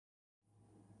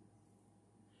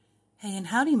Hey and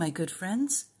howdy, my good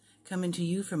friends. Coming to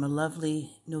you from a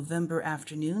lovely November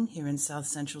afternoon here in South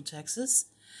Central Texas,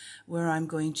 where I'm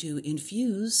going to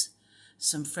infuse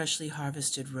some freshly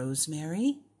harvested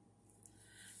rosemary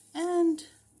and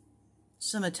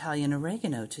some Italian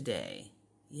oregano today.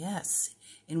 Yes,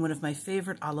 in one of my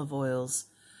favorite olive oils,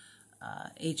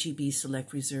 HEB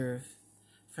Select Reserve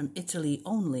from Italy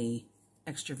only,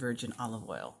 extra virgin olive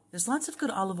oil. There's lots of good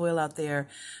olive oil out there.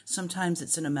 Sometimes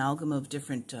it's an amalgam of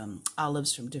different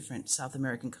olives from different South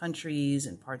American countries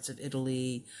and parts of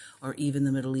Italy or even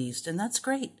the Middle East, and that's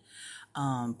great.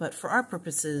 But for our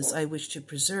purposes, I wish to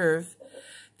preserve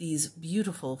these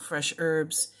beautiful fresh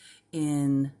herbs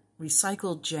in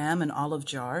recycled jam and olive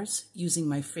jars using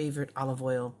my favorite olive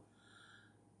oil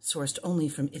sourced only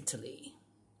from Italy.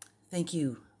 Thank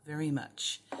you very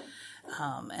much.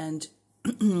 And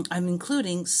I'm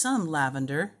including some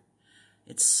lavender.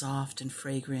 It's soft and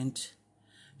fragrant.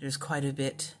 There's quite a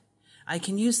bit. I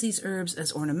can use these herbs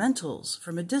as ornamentals,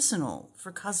 for medicinal,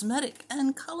 for cosmetic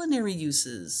and culinary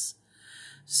uses.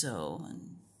 So,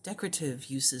 and decorative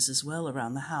uses as well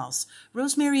around the house.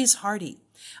 Rosemary is hardy.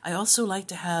 I also like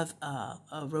to have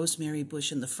a rosemary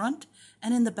bush in the front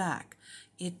and in the back.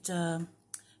 It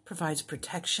provides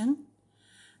protection,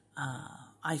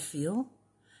 I feel,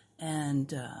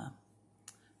 and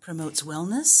promotes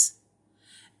wellness,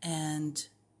 and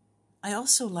I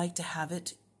also like to have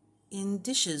it in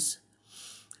dishes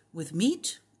with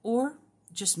meat or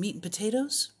just meat and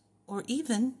potatoes, or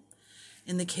even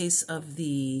in the case of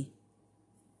the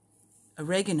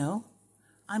oregano,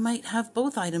 I might have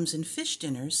both items in fish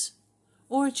dinners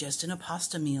or just in a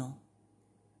pasta meal.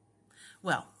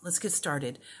 Well, let's get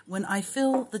started. When I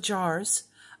fill the jars,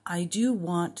 I do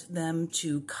want them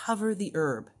to cover the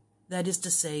herb. That is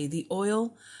to say, the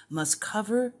oil must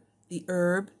cover the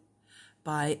herb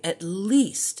by at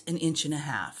least 1.5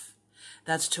 inches.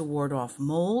 That's to ward off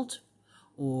mold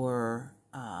or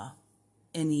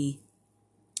any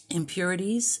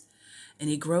impurities,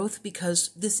 any growth,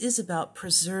 because this is about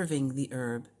preserving the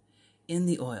herb in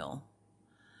the oil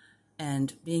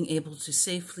and being able to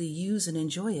safely use and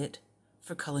enjoy it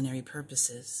for culinary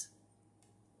purposes.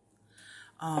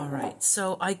 All right,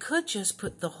 so I could just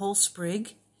put the whole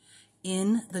sprig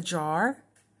in the jar,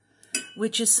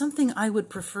 which is something I would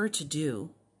prefer to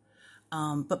do.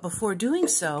 But before doing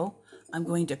so, I'm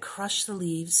going to crush the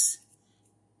leaves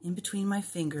in between my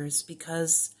fingers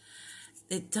because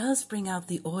it does bring out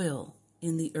the oil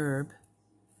in the herb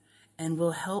and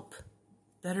will help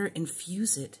better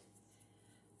infuse it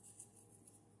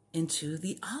into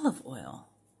the olive oil.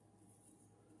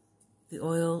 The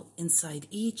oil inside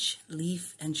each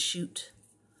leaf and shoot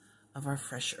of our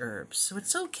fresh herbs. So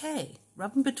it's okay.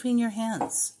 Rub them between your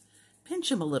hands. Pinch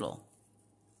them a little.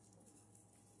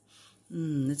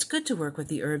 It's good to work with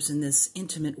the herbs in this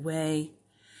intimate way,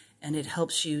 and it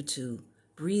helps you to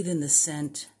breathe in the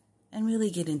scent and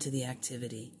really get into the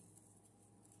activity.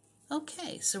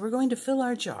 Okay, so we're going to fill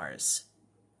our jars.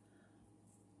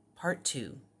 Part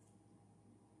 2.